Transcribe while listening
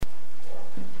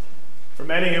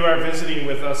many who are visiting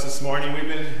with us this morning, we've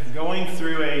been going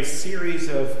through a series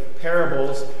of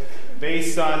parables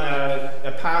based on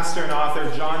a pastor and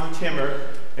author, John Timmer,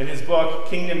 and his book,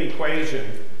 Kingdom Equation.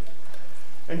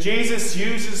 And Jesus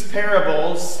uses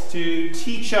parables to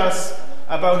teach us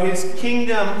about his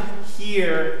kingdom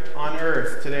here on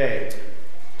earth today.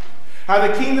 How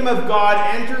the kingdom of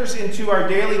God enters into our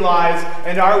daily lives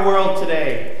and our world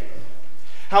today.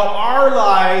 How our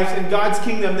lives and God's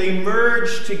kingdom, they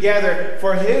merge together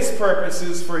for his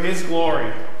purposes, for his glory.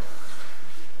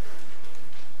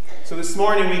 So this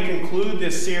morning we conclude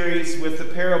this series with the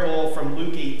parable from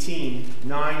Luke 18,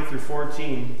 9 through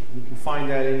 14. You can find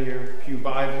that in your pew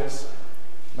Bibles.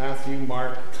 Matthew,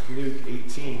 Mark, Luke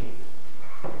 18.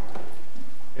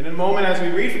 In a moment, as we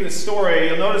read from this story,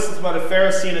 you'll notice it's about a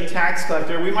Pharisee and a tax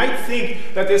collector. We might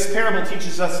think that this parable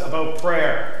teaches us about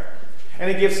prayer. And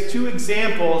it gives two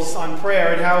examples on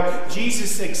prayer and how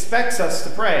Jesus expects us to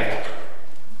pray.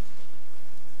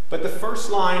 But the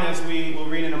first line, as we will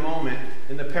read in a moment,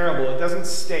 in the parable, it doesn't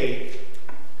state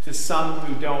to some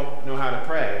who don't know how to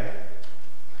pray.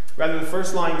 Rather, the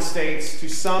first line states to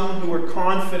some who are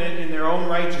confident in their own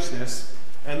righteousness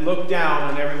and look down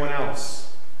on everyone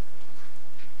else.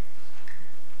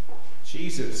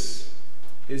 Jesus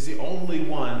is the only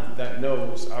one that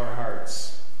knows our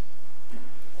hearts.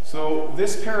 So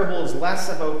this parable is less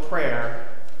about prayer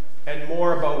and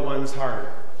more about one's heart.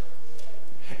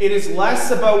 It is less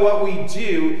about what we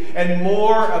do and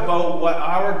more about what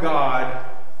our God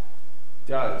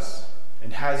does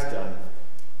and has done.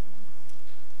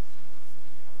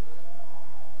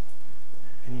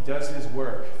 And he does his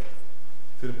work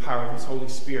through the power of his Holy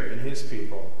Spirit and his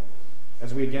people,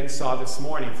 as we again saw this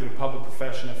morning through the public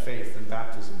profession of faith and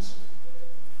baptisms.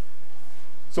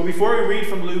 So before we read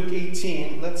from Luke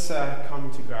 18, let's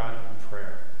come to God in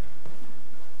prayer.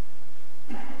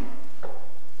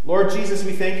 Lord Jesus,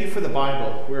 we thank you for the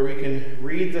Bible, where we can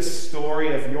read the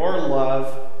story of your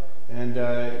love and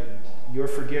your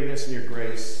forgiveness and your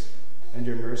grace and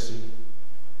your mercy.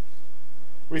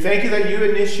 We thank you that you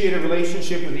initiate a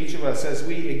relationship with each of us as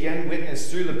we again witness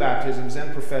through the baptisms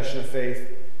and profession of faith.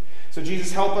 So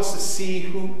Jesus, help us to see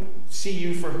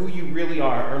you for who you really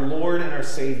are, our Lord and our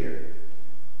Savior.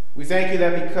 We thank you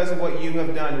that because of what you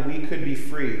have done, we could be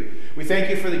free. We thank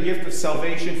you for the gift of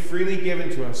salvation freely given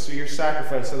to us through your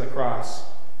sacrifice on the cross.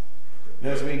 And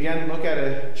as we again look at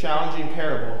a challenging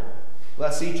parable,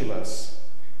 bless each of us.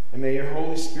 And may your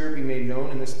Holy Spirit be made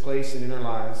known in this place and in our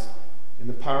lives. In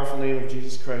the powerful name of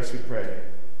Jesus Christ we pray.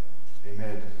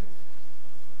 Amen.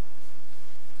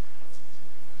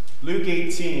 Luke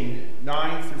 18,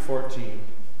 9 through 14.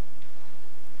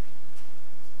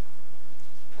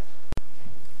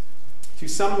 To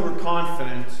some who were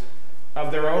confident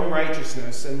of their own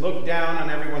righteousness and looked down on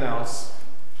everyone else,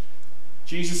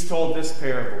 Jesus told this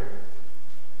parable.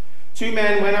 Two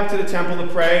men went up to the temple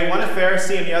to pray, one a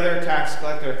Pharisee and the other a tax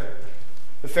collector.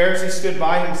 The Pharisee stood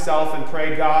by himself and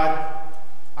prayed, God,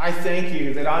 I thank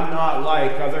you that I'm not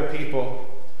like other people,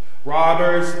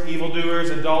 robbers,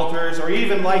 evildoers, adulterers, or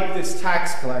even like this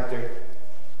tax collector.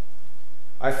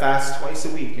 I fast twice a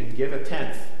week and give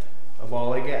 1/10 of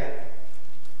all I get.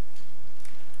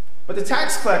 But the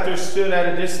tax collector stood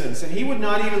at a distance, and he would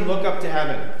not even look up to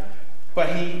heaven,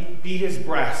 but he beat his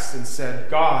breast and said,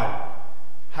 God,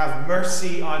 have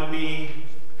mercy on me,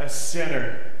 a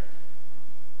sinner.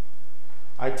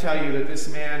 I tell you that this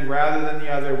man, rather than the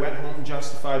other, went home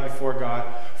justified before God.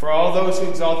 For all those who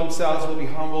exalt themselves will be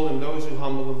humbled, and those who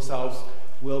humble themselves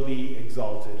will be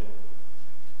exalted.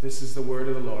 This is the word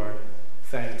of the Lord.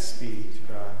 Thanks be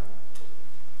to God.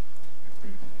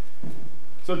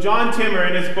 So John Timmer,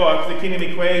 in his book, The Kingdom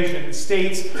Equation,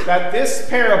 states that this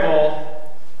parable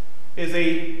is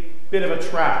a bit of a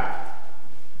trap.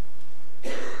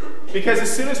 Because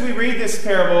as soon as we read this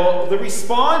parable, the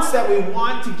response that we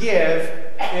want to give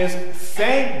is,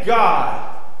 thank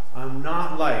God I'm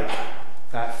not like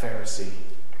that Pharisee.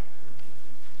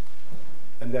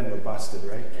 And then we're busted,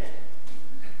 right?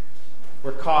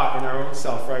 We're caught in our own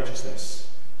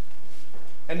self-righteousness.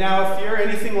 And now if you're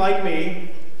anything like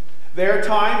me, there are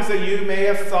times that you may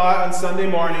have thought on Sunday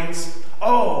mornings,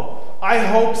 oh, I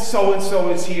hope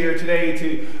so-and-so is here today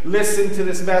to listen to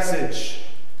this message.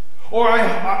 Or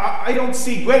I don't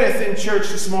see Gwyneth in church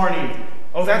this morning.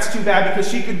 Oh, that's too bad because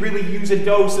she could really use a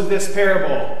dose of this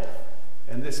parable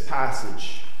and this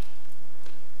passage.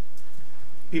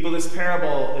 People, this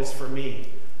parable is for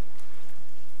me.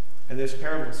 And this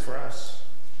parable is for us.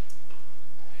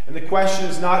 And the question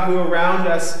is not who around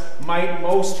us might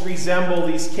most resemble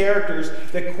these characters.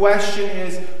 The question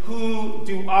is, who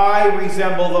do I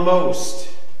resemble the most?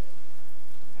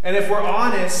 And if we're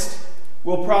honest,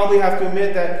 we'll probably have to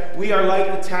admit that we are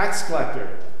like the tax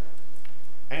collector,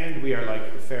 and we are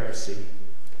like the Pharisee.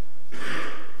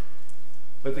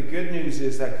 But the good news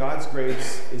is that God's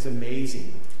grace is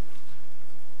amazing.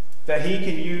 That he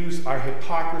can use our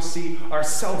hypocrisy, our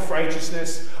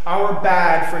self-righteousness, our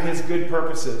bad for his good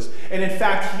purposes. And in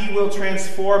fact, he will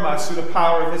transform us through the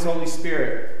power of his Holy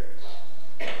Spirit.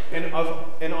 And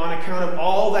on account of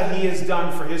all that he has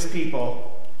done for his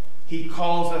people, he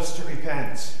calls us to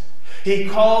repent. He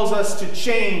calls us to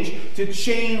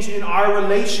change in our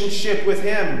relationship with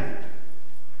him.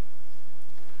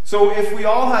 So if we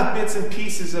all have bits and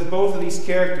pieces of both of these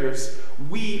characters,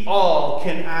 we all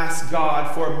can ask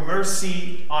God for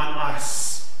mercy on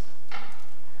us.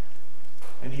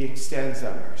 And he extends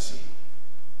that mercy.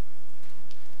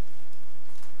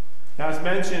 Now, as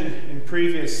mentioned in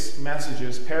previous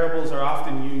messages, parables are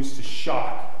often used to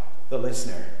shock the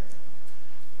listener.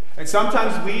 And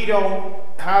sometimes we don't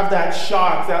have that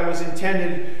shock that was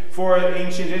intended for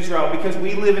ancient Israel because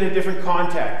we live in a different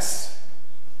context.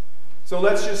 So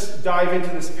let's just dive into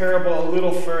this parable a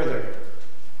little further.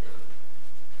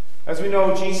 As we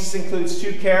know, Jesus includes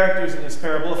two characters in this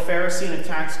parable, a Pharisee and a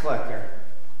tax collector.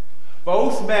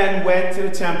 Both men went to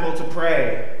the temple to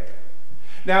pray.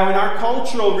 Now, in our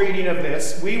cultural reading of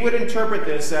this, we would interpret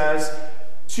this as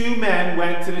two men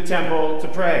went to the temple to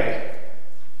pray.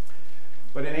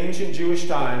 But in ancient Jewish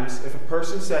times, if a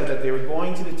person said that they were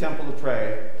going to the temple to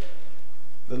pray,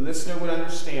 the listener would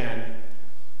understand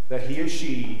that he or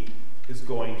she is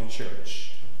going to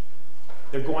church.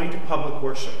 They're going to public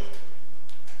worship.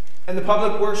 And the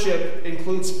public worship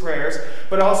includes prayers,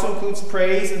 but also includes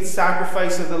praise and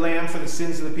sacrifice of the lamb for the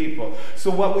sins of the people. So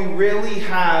what we really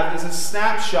have is a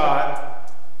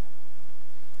snapshot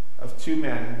of two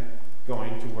men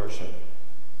going to worship.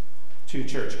 Two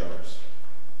churchgoers.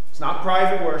 It's not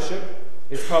private worship,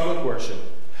 it's public worship.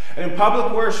 And in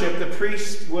public worship, the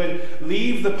priest would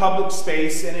leave the public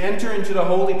space and enter into the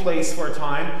holy place for a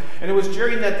time. And it was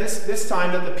during this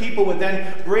time that the people would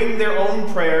then bring their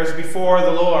own prayers before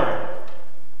the Lord.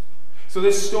 So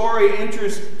this story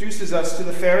introduces us to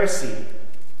the Pharisee.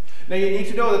 Now you need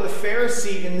to know that the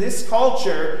Pharisee in this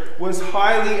culture was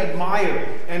highly admired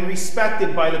and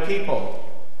respected by the people.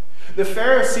 The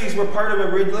Pharisees were part of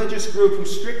a religious group who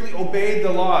strictly obeyed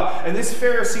the law. And this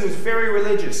Pharisee was very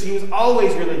religious. He was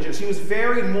always religious. He was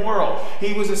very moral.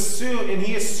 He assumed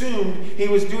he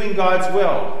was doing God's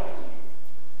will.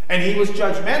 And he was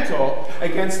judgmental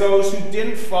against those who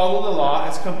didn't follow the law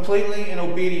as completely and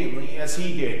obediently as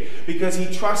he did, because he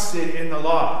trusted in the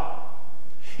law.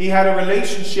 He had a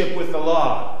relationship with the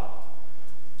law.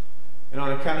 And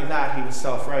on account of that, he was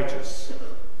self-righteous.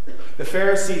 The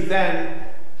Pharisee then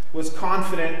was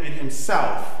confident in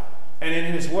himself and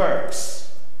in his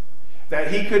works, that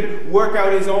he could work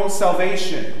out his own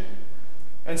salvation.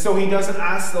 And so he doesn't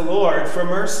ask the Lord for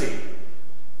mercy.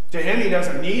 To him, he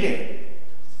doesn't need it.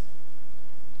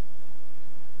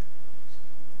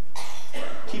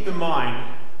 Keep in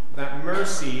mind that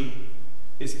mercy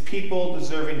is people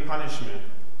deserving punishment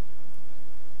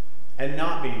and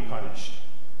not being punished.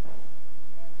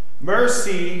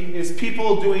 Mercy is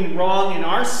people doing wrong in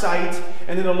our sight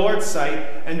and in the Lord's sight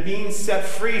and being set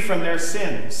free from their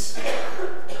sins.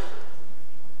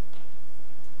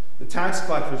 The tax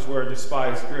collectors were a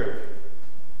despised group.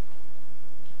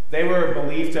 They were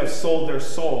believed to have sold their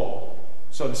soul,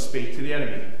 so to speak, to the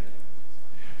enemy.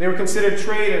 They were considered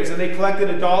traitors, and they collected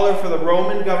 $1 for the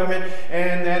Roman government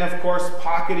and then, of course,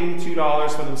 pocketing $2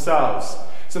 for themselves.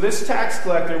 So this tax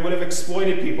collector would have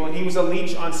exploited people, and he was a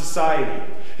leech on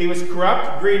society. He was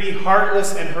corrupt, greedy,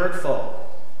 heartless, and hurtful.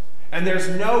 And there's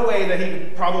no way that he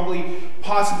could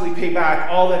possibly pay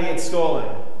back all that he had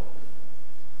stolen.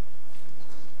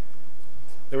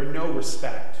 There was no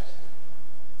respect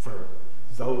for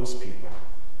those people,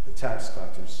 the tax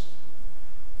collectors.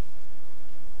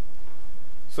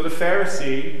 So the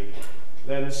Pharisee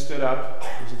then stood up.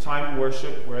 It was a time of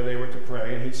worship where they were to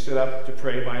pray, and he stood up to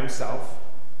pray by himself.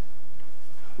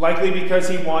 Likely because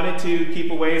he wanted to keep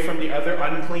away from the other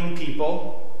unclean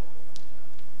people.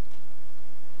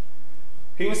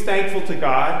 He was thankful to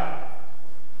God,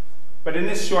 but in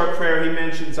this short prayer he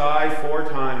mentions I 4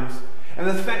 times. And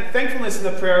the thankfulness in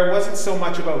the prayer wasn't so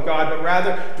much about God, but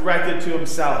rather directed to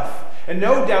himself. And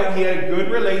no doubt he had a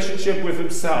good relationship with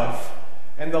himself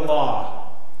and the law.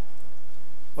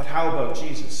 But how about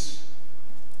Jesus?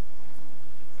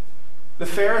 The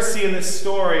Pharisee in this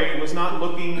story was not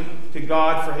looking to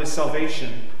God for his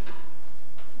salvation.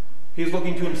 He was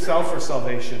looking to himself for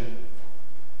salvation.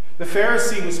 The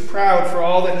Pharisee was proud for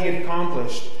all that he had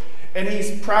accomplished, and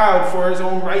he's proud for his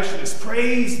own righteousness.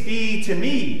 Praise be to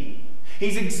me.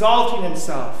 He's exalting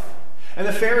himself. And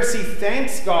the Pharisee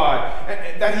thanks God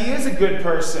that he is a good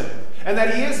person and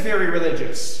that he is very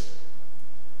religious.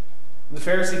 And the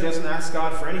Pharisee doesn't ask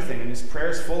God for anything, and his prayer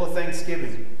is full of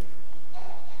thanksgiving.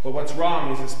 But what's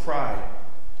wrong is his pride.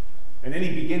 And then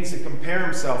he begins to compare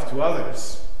himself to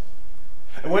others.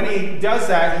 And when he does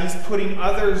that, he's putting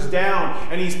others down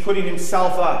and he's putting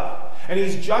himself up. And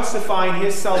he's justifying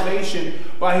his salvation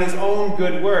by his own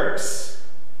good works.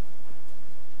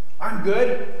 I'm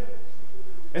good.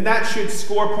 And that should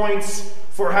score points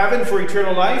for heaven, for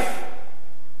eternal life?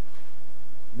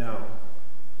 No.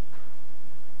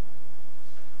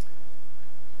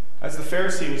 As the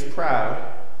Pharisee was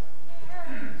proud,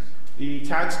 the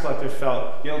tax collector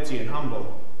felt guilty and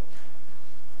humble.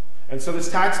 And so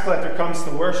this tax collector comes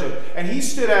to worship, and he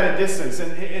stood at a distance.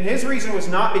 And his reason was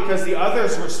not because the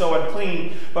others were so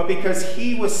unclean, but because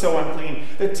he was so unclean.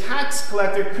 The tax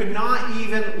collector could not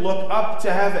even look up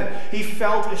to heaven. He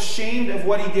felt ashamed of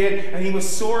what he did, and he was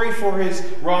sorry for his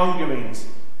wrongdoings.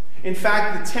 In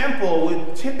fact, the temple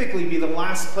would typically be the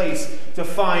last place to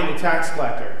find a tax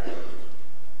collector.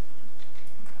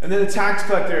 And then the tax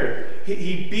collector,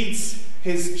 he beats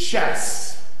his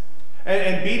chest.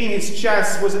 And beating his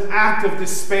chest was an act of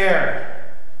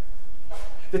despair.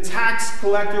 The tax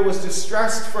collector was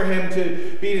distressed for him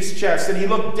to beat his chest, and he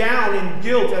looked down in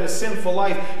guilt at a sinful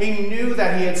life. He knew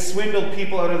that he had swindled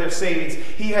people out of their savings.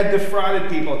 He had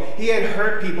defrauded people. He had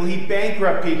hurt people. He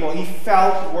bankrupted people. He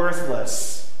felt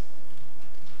worthless.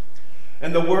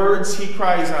 And the words he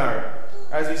cries out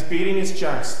as he's beating his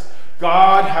chest,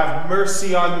 "God, have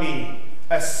mercy on me,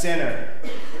 a sinner."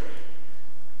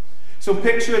 So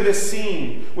picture this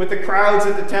scene with the crowds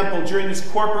at the temple during this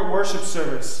corporate worship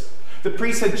service. The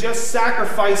priest had just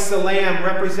sacrificed the lamb,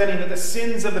 representing that the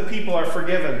sins of the people are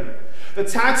forgiven. The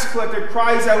tax collector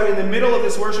cries out in the middle of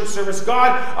this worship service,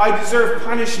 "God, I deserve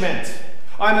punishment.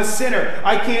 I'm a sinner.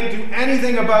 I can't do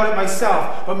anything about it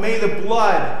myself. But may the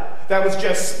blood that was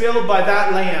just spilled by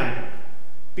that lamb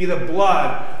be the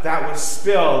blood that was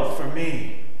spilled for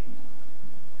me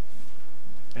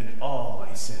and all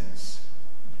my sins."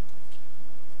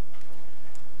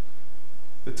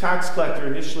 The tax collector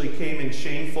initially came in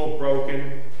shameful,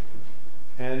 broken,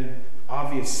 and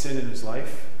obvious sin in his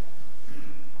life.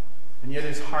 And yet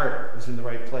his heart was in the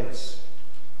right place.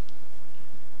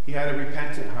 He had a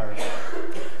repentant heart.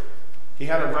 He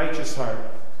had a righteous heart.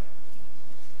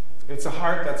 It's a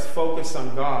heart that's focused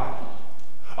on God.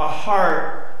 A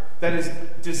heart that is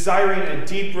desiring a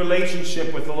deep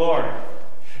relationship with the Lord.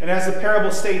 And as the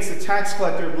parable states, the tax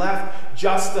collector left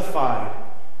justified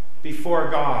before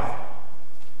God.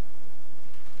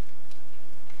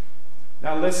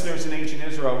 Now, listeners in ancient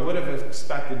Israel would have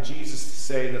expected Jesus to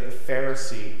say that the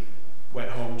Pharisee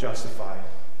went home justified,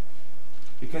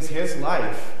 because his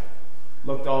life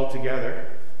looked all together.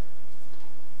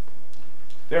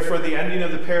 Therefore, the ending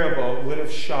of the parable would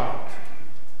have shocked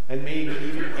and maybe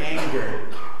even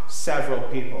angered several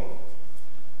people.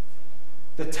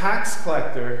 The tax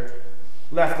collector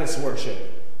left this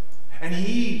worship, and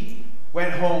he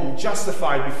went home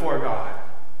justified before God,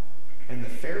 and the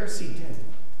Pharisee didn't.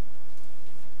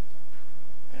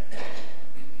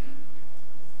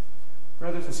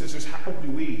 Brothers and sisters, how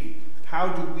do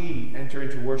we enter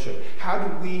into worship? How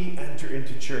do we enter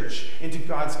into church, into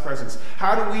God's presence?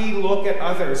 How do we look at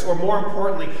others? Or more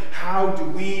importantly, how do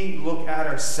we look at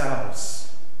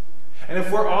ourselves? And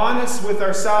if we're honest with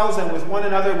ourselves and with one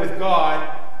another, with God,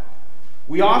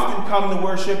 we often come to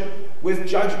worship with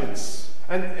judgments.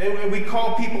 And we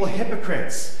call people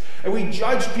hypocrites. And we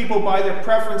judge people by their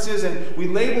preferences, and we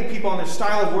label people on their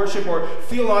style of worship or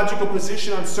theological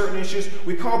position on certain issues.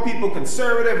 We call people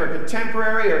conservative or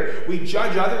contemporary, or we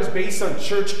judge others based on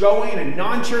church going and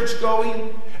non-church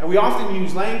going. And we often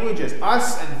use language as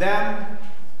us and them.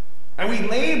 And we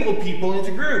label people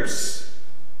into groups.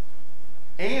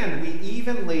 And we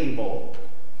even label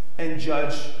and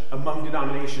judge among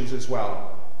denominations as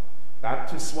well.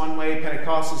 Baptists one way,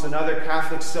 Pentecostals another,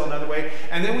 Catholics still another way.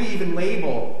 And then we even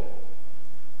label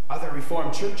other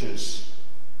Reformed churches.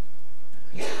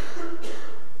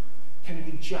 Can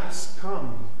we just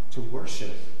come to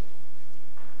worship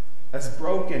as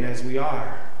broken as we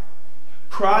are,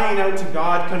 crying out to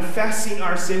God, confessing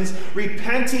our sins,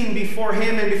 repenting before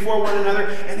Him and before one another,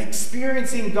 and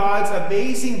experiencing God's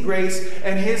amazing grace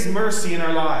and His mercy in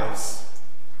our lives?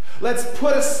 Let's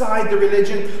put aside the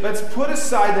religion, let's put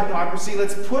aside the hypocrisy,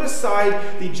 let's put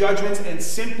aside the judgments and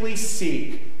simply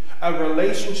seek a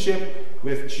relationship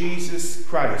with Jesus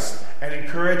Christ and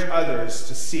encourage others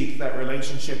to seek that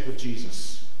relationship with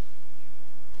Jesus.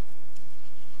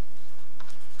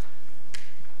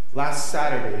 Last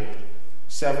Saturday,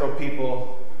 several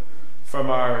people from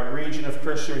our region of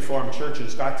Christian Reformed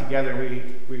churches got together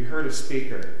and we heard a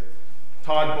speaker,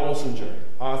 Todd Bolsinger,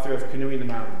 author of Canoeing the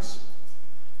Mountains.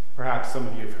 Perhaps some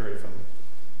of you have heard of him.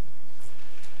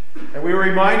 And we were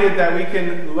reminded that we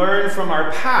can learn from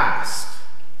our past,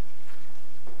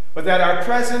 but that our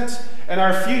present and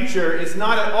our future is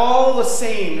not at all the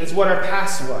same as what our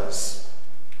past was.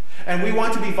 And we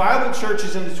want to be viable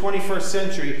churches in the 21st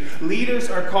century.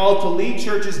 Leaders are called to lead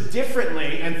churches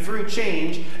differently and through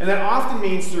change, and that often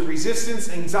means through resistance,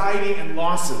 anxiety, and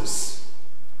losses.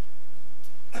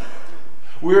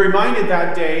 We were reminded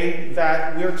that day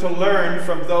that we're to learn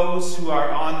from those who are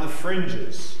on the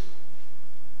fringes.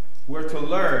 We're to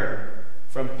learn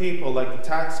from people like the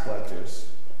tax collectors.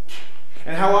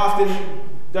 And how often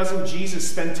doesn't Jesus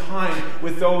spend time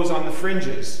with those on the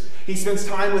fringes? He spends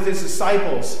time with his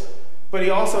disciples, but he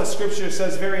also, as Scripture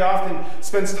says, very often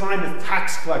spends time with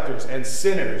tax collectors and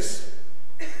sinners.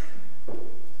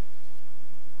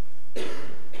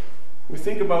 We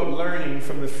think about learning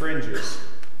from the fringes.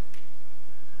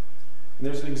 And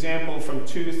there's an example from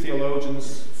two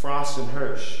theologians, Frost and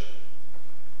Hirsch.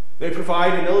 They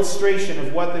provide an illustration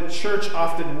of what the church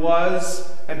often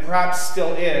was and perhaps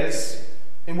still is,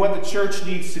 and what the church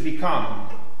needs to become.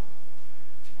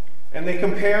 And they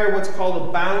compare what's called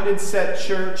a bounded set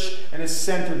church and a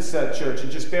centered set church.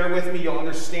 And just bear with me, you'll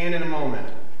understand in a moment.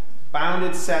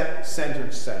 Bounded set,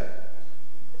 centered set.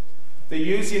 They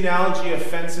use the analogy of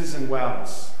fences and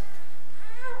wells.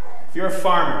 If you're a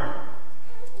farmer,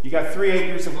 you got 3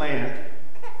 acres of land.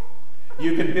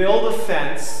 You can build a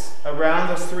fence around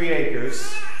those 3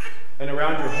 acres and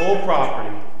around your whole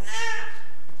property.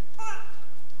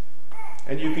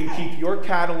 And you can keep your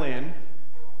cattle in,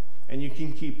 and you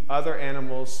can keep other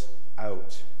animals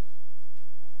out.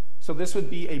 So this would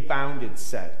be a bounded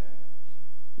set.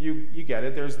 You get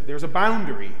it. There's a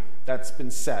boundary that's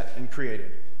been set and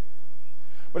created.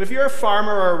 But if you're a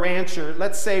farmer or a rancher,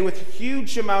 let's say with a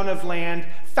huge amount of land,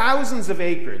 thousands of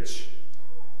acreage,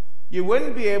 you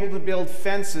wouldn't be able to build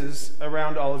fences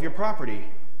around all of your property.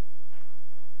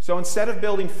 So instead of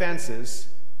building fences,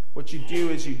 what you do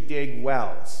is you dig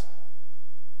wells.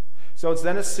 So it's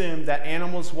then assumed that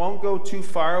animals won't go too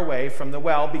far away from the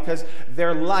well because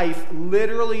their life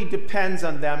literally depends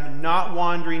on them not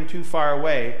wandering too far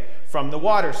away from the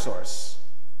water source.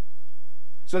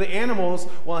 So the animals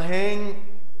will hang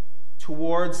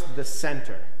towards the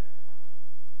center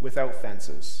without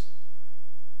fences.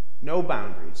 No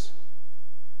boundaries,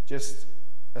 just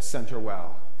a center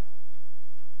well.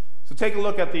 So take a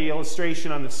look at the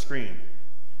illustration on the screen.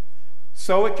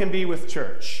 So it can be with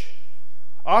church.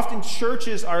 Often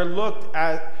churches are looked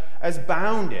at as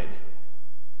bounded.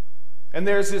 And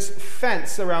there's this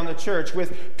fence around the church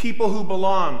with people who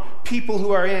belong, people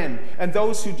who are in, and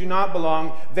those who do not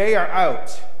belong, they are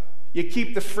out. You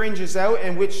keep the fringes out,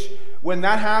 and when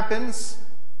that happens,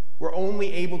 we're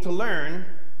only able to learn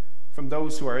from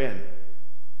those who are in.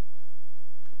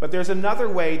 But there's another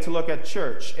way to look at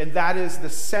church, and that is the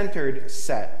centered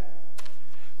set.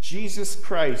 Jesus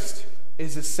Christ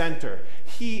is the center.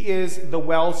 He is the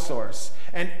well source,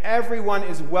 and everyone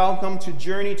is welcome to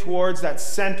journey towards that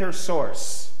center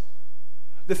source.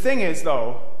 The thing is,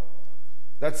 though,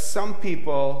 that some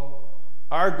people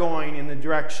are going in the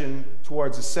direction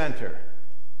towards the center,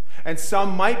 and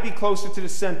some might be closer to the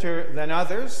center than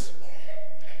others,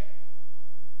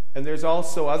 and there's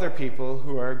also other people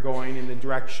who are going in the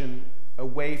direction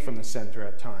away from the center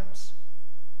at times.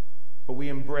 But we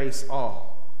embrace all.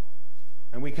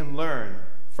 And we can learn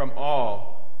from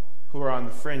all who are on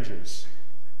the fringes.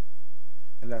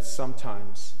 And that's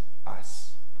sometimes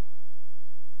us.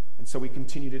 And so we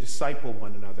continue to disciple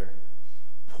one another,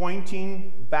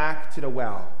 pointing back to the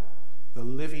well, the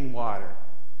living water,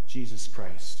 Jesus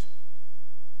Christ.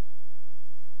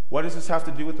 What does this have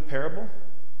to do with the parable?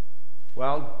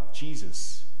 Well,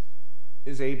 Jesus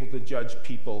is able to judge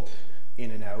people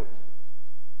in and out.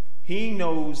 He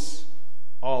knows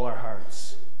all our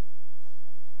hearts.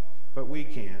 But we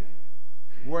can't.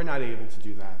 We're not able to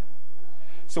do that.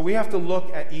 So we have to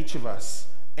look at each of us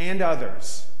and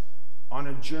others on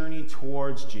a journey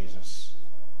towards Jesus.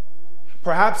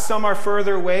 Perhaps some are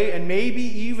further away and maybe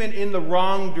even in the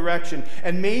wrong direction.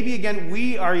 And maybe, again,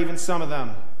 we are even some of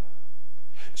them.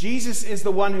 Jesus is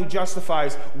the one who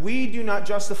justifies. We do not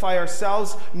justify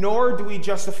ourselves, nor do we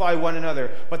justify one another.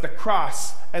 But the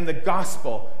cross and the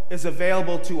gospel is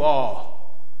available to all.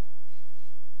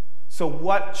 So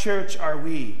what church are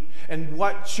we? And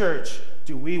what church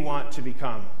do we want to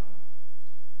become?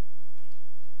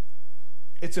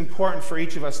 It's important for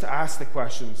each of us to ask the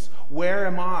questions, where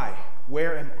am I?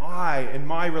 Where am I in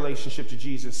my relationship to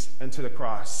Jesus and to the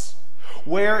cross?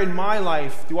 Where in my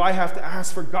life do I have to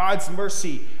ask for God's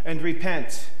mercy and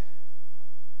repent?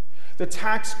 The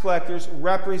tax collectors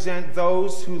represent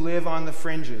those who live on the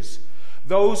fringes,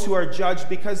 those who are judged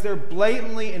because they're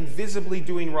blatantly and visibly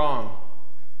doing wrong.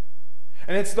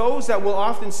 And it's those that will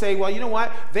often say, well, you know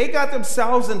what? They got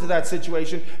themselves into that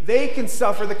situation. They can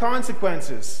suffer the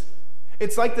consequences.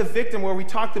 It's like the victim where we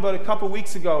talked about a couple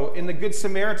weeks ago in the Good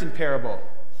Samaritan parable.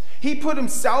 He put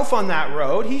himself on that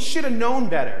road. He should have known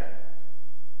better.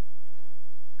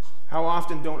 How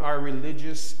often don't our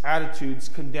religious attitudes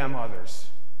condemn others?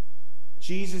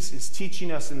 Jesus is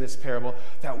teaching us in this parable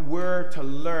that we're to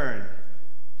learn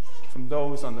from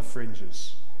those on the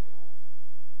fringes.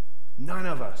 None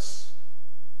of us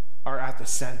are at the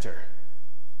center.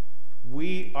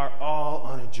 We are all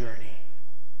on a journey.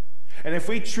 And if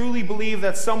we truly believe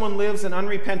that someone lives an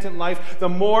unrepentant life, the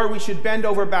more we should bend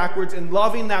over backwards in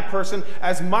loving that person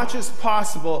as much as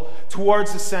possible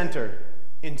towards the center,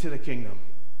 into the kingdom.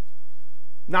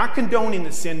 Not condoning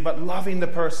the sin, but loving the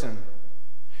person.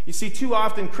 You see, too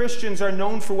often Christians are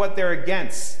known for what they're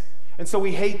against. And so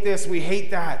we hate this, we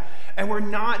hate that. And we're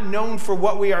not known for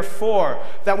what we are for.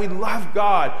 That we love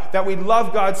God, that we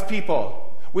love God's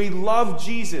people. We love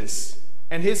Jesus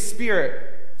and his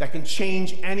Spirit that can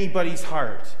change anybody's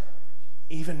heart,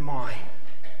 even mine.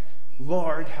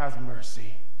 Lord, have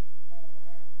mercy.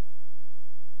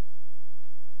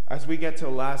 As we get to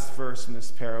the last verse in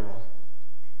this parable,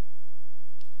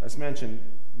 as mentioned,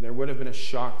 there would have been a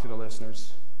shock to the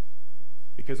listeners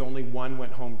because only one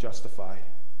went home justified.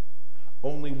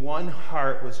 Only one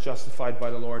heart was justified by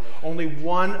the Lord. Only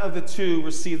one of the two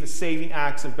received the saving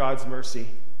acts of God's mercy.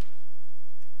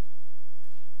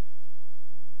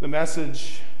 The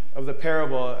message of the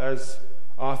parable, as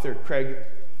author Craig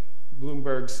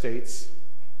Bloomberg states,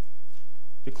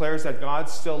 declares that God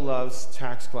still loves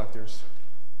tax collectors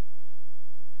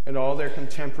and all their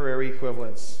contemporary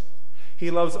equivalents.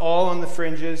 He loves all on the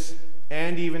fringes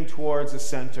and even towards the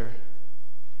center.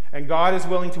 And God is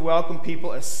willing to welcome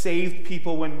people as saved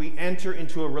people when we enter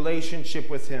into a relationship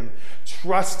with him,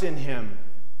 trust in him.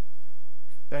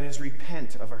 That is,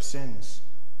 repent of our sins.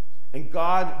 And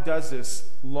God does this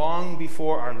long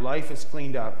before our life is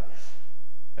cleaned up.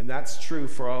 And that's true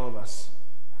for all of us,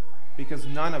 because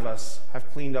none of us have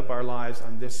cleaned up our lives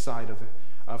on this side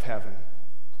of heaven.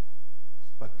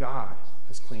 But God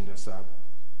has cleaned us up.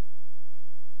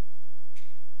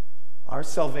 Our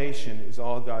salvation is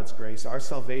all God's grace. Our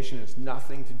salvation has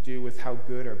nothing to do with how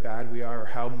good or bad we are or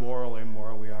how moral or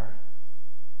immoral we are.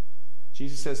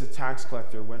 Jesus says the tax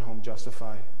collector went home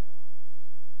justified.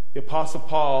 The Apostle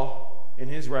Paul, in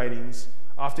his writings,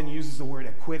 often uses the word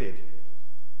acquitted.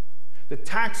 The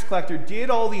tax collector did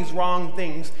all these wrong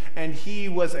things and he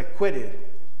was acquitted.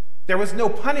 There was no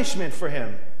punishment for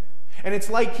him. And it's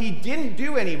like he didn't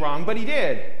do any wrong, but he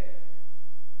did.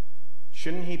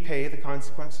 Shouldn't he pay the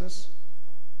consequences?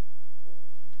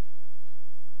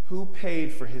 Who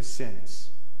paid for his sins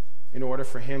in order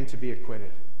for him to be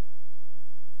acquitted?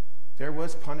 There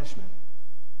was punishment.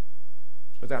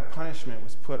 But that punishment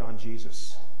was put on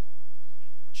Jesus.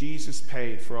 Jesus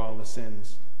paid for all the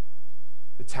sins.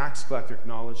 The tax collector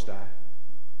acknowledged that.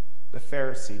 The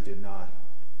Pharisee did not.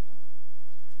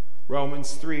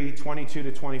 Romans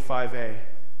 3:22-25a.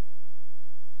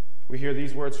 We hear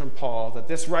these words from Paul, that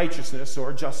this righteousness,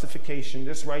 or justification,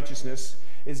 this righteousness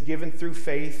is given through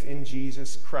faith in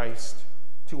Jesus Christ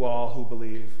to all who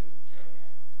believe.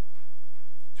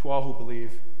 To all who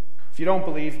believe. If you don't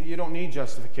believe, you don't need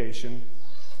justification,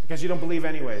 because you don't believe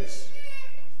anyways.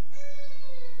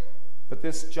 But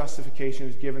this justification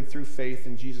is given through faith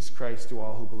in Jesus Christ to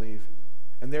all who believe.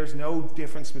 And there's no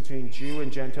difference between Jew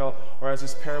and Gentile, or as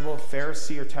this parable,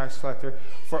 Pharisee or tax collector,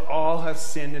 for all have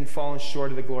sinned and fallen short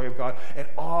of the glory of God, and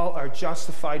all are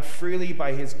justified freely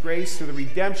by his grace through the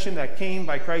redemption that came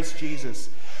by Christ Jesus.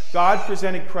 God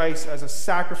presented Christ as a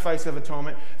sacrifice of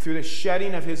atonement through the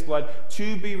shedding of his blood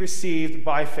to be received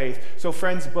by faith. So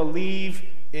friends, believe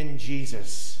in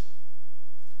Jesus.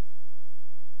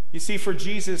 You see, for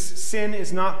Jesus, sin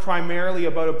is not primarily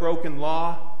about a broken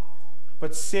law,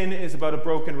 but sin is about a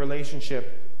broken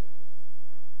relationship.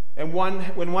 And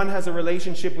when one has a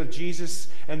relationship with Jesus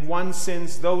and one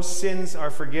sins, those sins are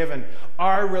forgiven.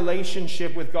 Our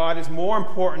relationship with God is more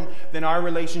important than our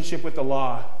relationship with the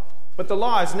law. But the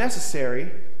law is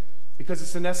necessary because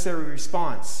it's a necessary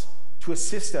response to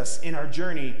assist us in our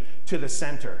journey to the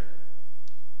center.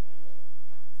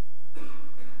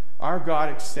 Our God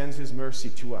extends his mercy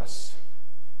to us.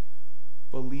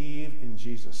 Believe in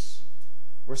Jesus.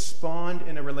 Respond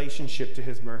in a relationship to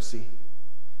his mercy.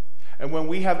 And when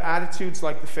we have attitudes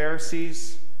like the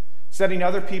Pharisees, setting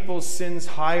other people's sins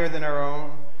higher than our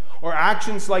own, or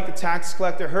actions like the tax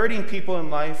collector hurting people in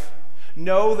life,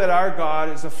 know that our God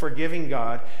is a forgiving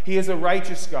God. He is a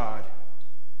righteous God.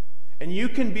 And you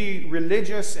can be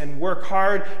religious and work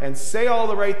hard and say all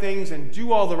the right things and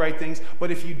do all the right things, but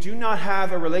if you do not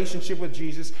have a relationship with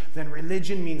Jesus, then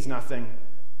religion means nothing.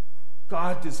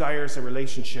 God desires a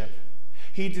relationship.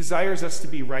 He desires us to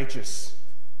be righteous,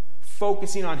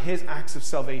 focusing on his acts of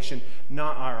salvation,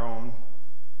 not our own.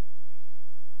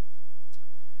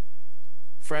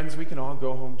 Friends, we can all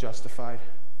go home justified,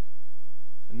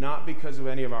 not because of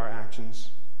any of our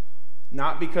actions,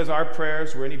 not because our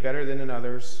prayers were any better than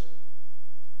others,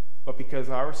 but because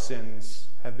our sins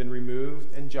have been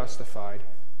removed and justified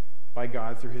by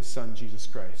God through his Son, Jesus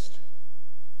Christ.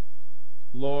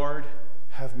 Lord,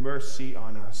 have mercy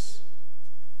on us.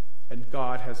 And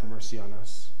God has mercy on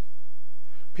us.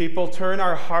 People, turn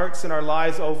our hearts and our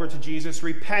lives over to Jesus.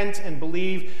 Repent and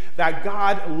believe that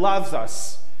God loves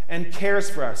us and cares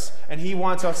for us, and he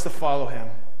wants us to follow him.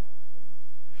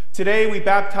 Today we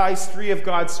baptize 3 of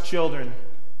God's children.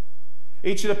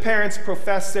 Each of the parents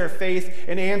professed their faith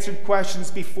and answered questions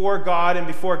before God and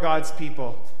before God's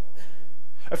people.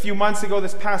 A few months ago,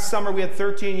 this past summer, we had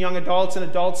 13 young adults and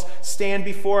adults stand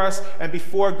before us and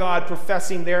before God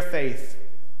professing their faith.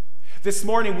 This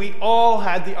morning, we all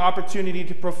had the opportunity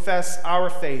to profess our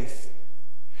faith.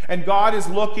 And God is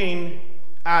looking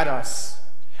at us.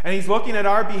 And he's looking at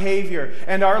our behavior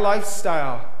and our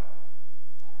lifestyle.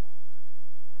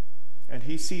 And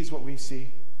he sees what we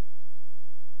see.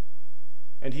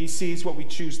 And he sees what we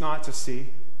choose not to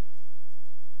see.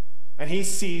 And he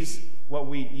sees what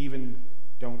we even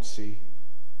don't see.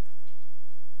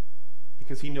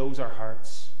 Because he knows our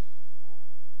hearts.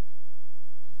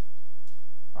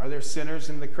 Are there sinners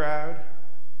in the crowd?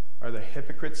 Are there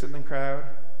hypocrites in the crowd?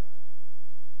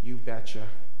 You betcha.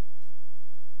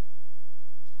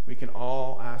 We can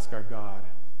all ask our God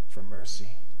for mercy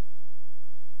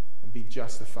and be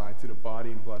justified through the body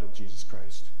and blood of Jesus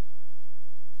Christ.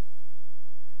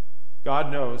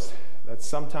 God knows that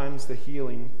sometimes the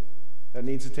healing that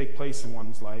needs to take place in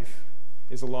one's life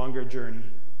is a longer journey,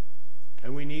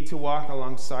 and we need to walk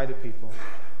alongside of people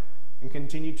and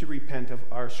continue to repent of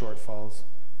our shortfalls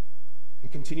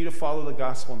and continue to follow the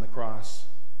gospel and the cross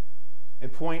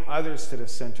and point others to the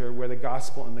center where the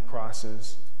gospel and the cross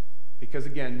is, because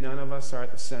again, none of us are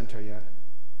at the center yet,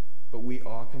 but we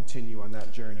all continue on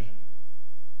that journey.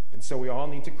 And so we all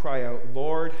need to cry out,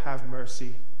 Lord, have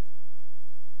mercy.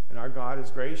 And our God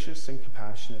is gracious and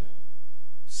compassionate,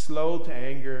 slow to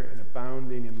anger and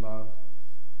abounding in love.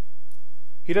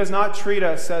 He does not treat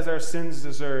us as our sins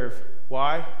deserve.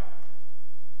 Why?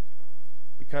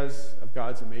 Because of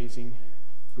God's amazing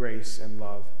grace and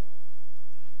love.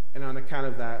 And on account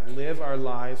of that, live our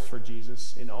lives for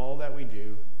Jesus in all that we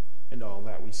do and all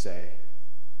that we say.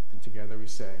 And together we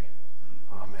say,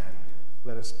 Amen.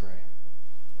 Let us pray.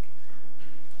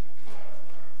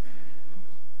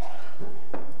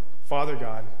 Father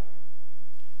God,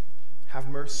 have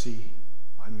mercy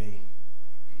on me.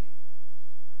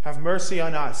 Have mercy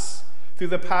on us. Through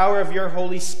the power of your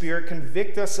Holy Spirit,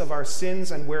 convict us of our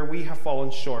sins and where we have fallen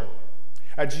short.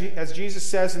 As Jesus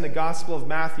says in the Gospel of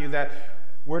Matthew, that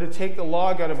we're to take the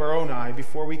log out of our own eye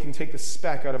before we can take the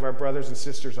speck out of our brothers and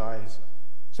sisters' eyes.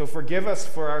 So forgive us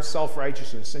for our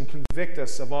self-righteousness and convict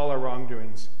us of all our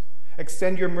wrongdoings.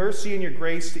 Extend your mercy and your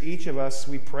grace to each of us,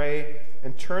 we pray,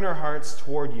 and turn our hearts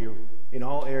toward you in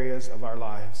all areas of our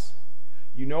lives.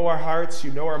 You know our hearts,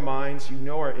 you know our minds, you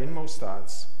know our inmost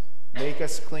thoughts. Make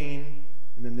us clean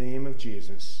in the name of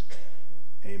Jesus.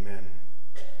 Amen.